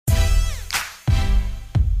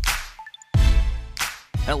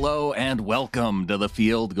Hello and welcome to the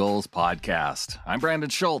Field Goals Podcast. I'm Brandon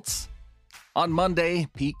Schultz. On Monday,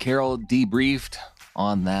 Pete Carroll debriefed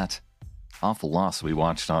on that awful loss we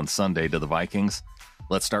watched on Sunday to the Vikings.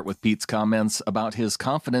 Let's start with Pete's comments about his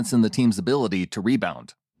confidence in the team's ability to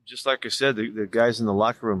rebound. Just like I said, the guys in the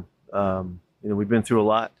locker room, we've been through a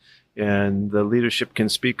lot, and the leadership can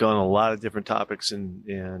speak on a lot of different topics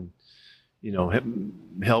and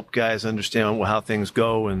help guys understand how things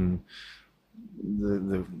go and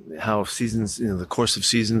how seasons, the course of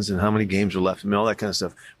seasons and how many games are left and all that kind of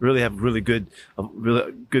stuff. Really have really good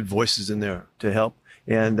voices in there to help.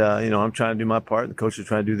 And, I'm trying to do my part, and the coaches are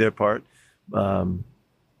trying to do their part.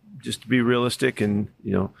 Just to be realistic and,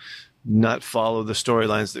 not follow the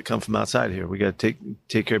storylines that come from outside here. We got to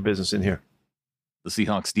take care of business in here. The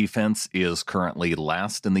Seahawks defense is currently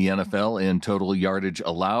last in the NFL in total yardage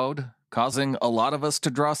allowed, causing a lot of us to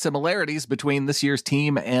draw similarities between this year's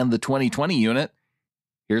team and the 2020 unit.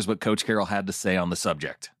 Here's what Coach Carroll had to say on the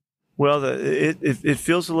subject. Well, it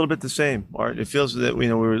feels a little bit the same, Art. It feels that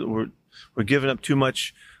we're giving up too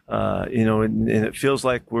much, and it feels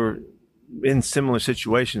like we're in similar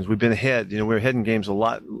situations. We've been ahead. We were ahead in games a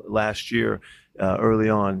lot last year early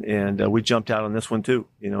on, and we jumped out on this one too.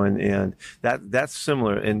 And that's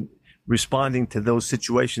similar. And responding to those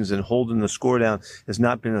situations and holding the score down has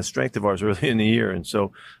not been a strength of ours early in the year. And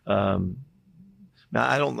so, now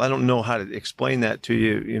I don't know how to explain that to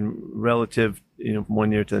you in relative, from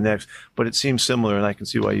one year to the next, but it seems similar, and I can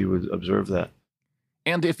see why you would observe that.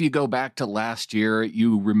 And if you go back to last year,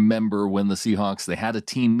 you remember when the Seahawks, they had a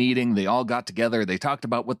team meeting, they all got together, they talked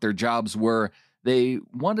about what their jobs were. They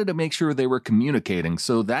wanted to make sure they were communicating.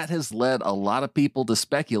 So that has led a lot of people to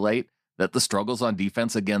speculate that the struggles on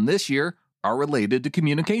defense again this year are related to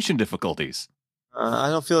communication difficulties. I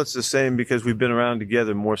don't feel it's the same because we've been around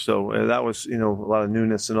together more so. That was, a lot of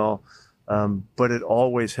newness and all. But it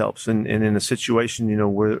always helps. And in a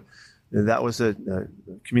situation, where that was a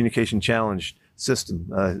communication challenge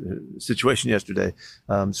situation yesterday.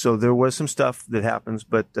 So there was some stuff that happens,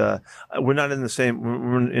 but we're not in the same,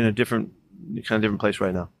 we're in a different place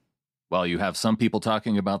right now. While you have some people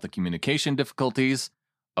talking about the communication difficulties,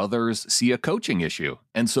 others see a coaching issue.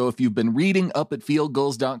 And so if you've been reading up at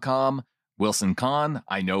fieldgoals.com, Wilson Kahn,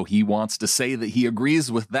 I know he wants to say that he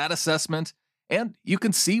agrees with that assessment. And you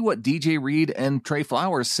can see what DJ Reed and Trey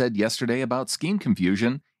Flowers said yesterday about scheme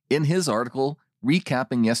confusion in his article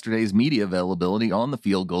recapping yesterday's media availability on the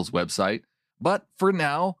Field Goals website. But for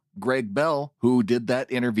now, Greg Bell, who did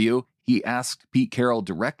that interview, he asked Pete Carroll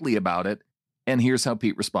directly about it. And here's how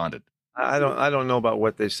Pete responded. I don't know about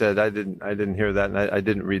what they said. I didn't hear that, and I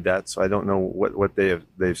didn't read that, so I don't know what they've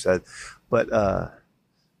said. But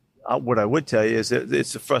what I would tell you is that it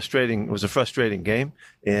was a frustrating game,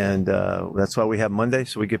 and that's why we have Monday.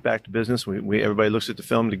 So we get back to business. Everybody looks at the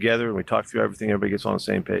film together, and we talk through everything. Everybody gets on the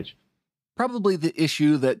same page. Probably the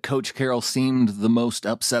issue that Coach Carroll seemed the most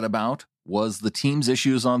upset about was the team's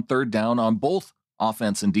issues on third down on both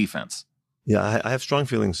offense and defense. Yeah, I have strong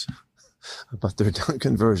feelings about third down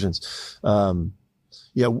conversions.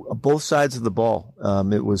 Both sides of the ball.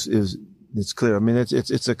 It's clear. I mean,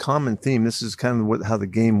 it's a common theme. This is kind of how the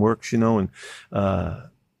game works, and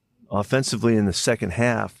offensively in the second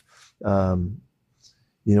half,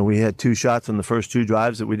 we had two shots on the first two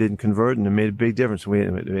drives that we didn't convert, and it made a big difference. We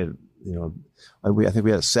had I think we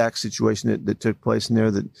had a sack situation that took place in there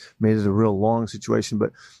that made it a real long situation,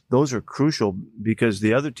 but those are crucial because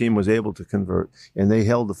the other team was able to convert and they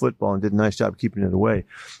held the football and did a nice job keeping it away.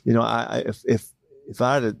 If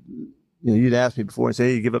I had you'd ask me before and say,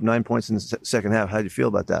 hey, you give up 9 points in the second half. How do you feel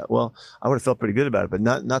about that? Well, I would have felt pretty good about it, but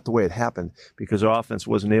not the way it happened because our offense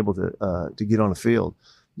wasn't able to get on the field.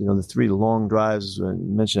 The three long drives I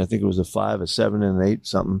mentioned, I think it was a 5, a 7, and an 8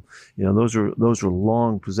 something. Those were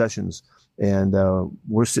long possessions, and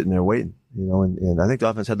we're sitting there waiting. And I think the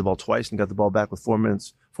offense had the ball twice and got the ball back with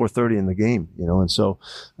 4:30 in the game. And so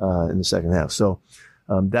in the second half. So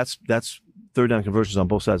that's third down conversions on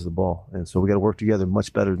both sides of the ball, and so we got to work together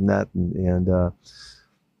much better than that. And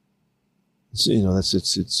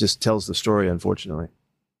it just tells the story, unfortunately.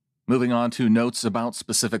 Moving on to notes about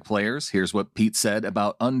specific players, here's what Pete said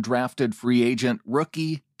about undrafted free agent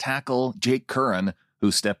rookie tackle Jake Curran,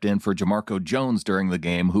 who stepped in for Jamarco Jones during the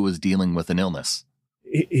game, who was dealing with an illness.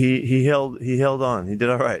 He held on. He did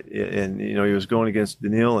all right, and he was going against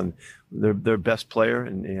Daniil and their best player,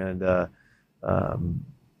 and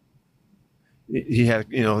he had,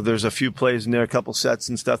 there's a few plays in there, a couple sets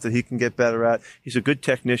and stuff that he can get better at. He's a good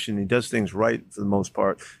technician. He does things right for the most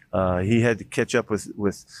part. He had to catch up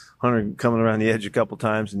with Hunter coming around the edge a couple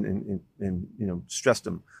times and stressed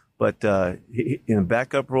him. But in a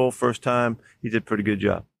backup role, first time, he did a pretty good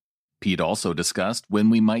job. Pete also discussed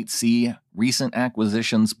when we might see recent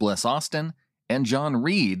acquisitions Bless Austin and John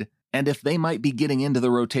Reed, and if they might be getting into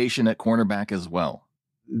the rotation at cornerback as well.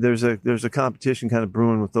 There's a competition kind of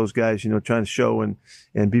brewing with those guys, trying to show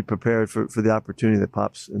and be prepared for the opportunity that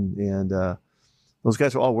pops. And those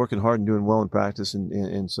guys are all working hard and doing well in practice.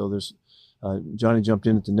 And so there's Johnny jumped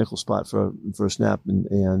in at the nickel spot for a snap.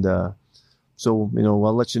 And so,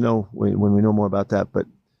 I'll let you know when we know more about that, but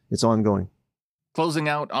it's ongoing. Closing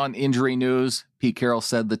out on injury news, Pete Carroll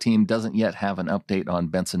said the team doesn't yet have an update on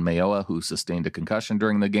Benson Mayowa, who sustained a concussion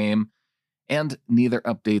during the game, and neither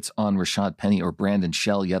updates on Rashad Penny or Brandon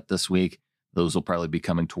Shell yet this week. Those will probably be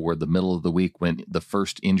coming toward the middle of the week when the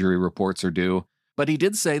first injury reports are due. But he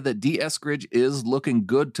did say that D. Eskridge is looking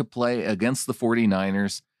good to play against the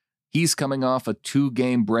 49ers. He's coming off a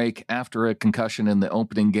 2-game break after a concussion in the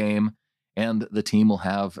opening game, and the team will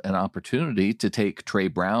have an opportunity to take Trey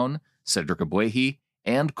Brown, Cedric Abwehi,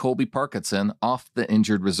 and Colby Parkinson off the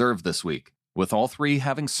injured reserve this week, with all three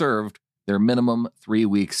having served their minimum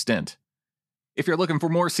 3-week stint. If you're looking for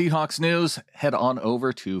more Seahawks news, head on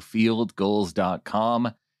over to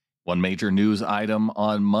fieldgoals.com. One major news item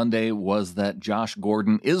on Monday was that Josh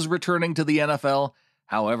Gordon is returning to the NFL.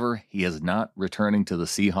 However, he is not returning to the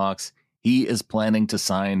Seahawks. He is planning to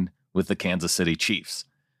sign with the Kansas City Chiefs.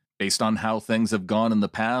 Based on how things have gone in the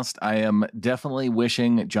past, I am definitely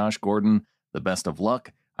wishing Josh Gordon the best of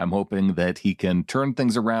luck. I'm hoping that he can turn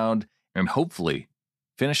things around and hopefully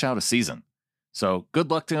finish out a season. So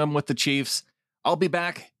good luck to him with the Chiefs. I'll be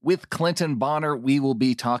back with Clinton Bonner. We will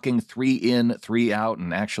be talking 3 in, 3 out.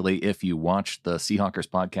 And actually, if you watch the Seahawkers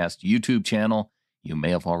Podcast YouTube channel, you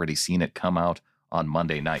may have already seen it come out on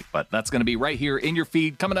Monday night. But that's going to be right here in your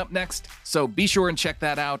feed coming up next. So be sure and check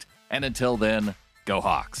that out. And until then, go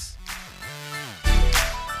Hawks.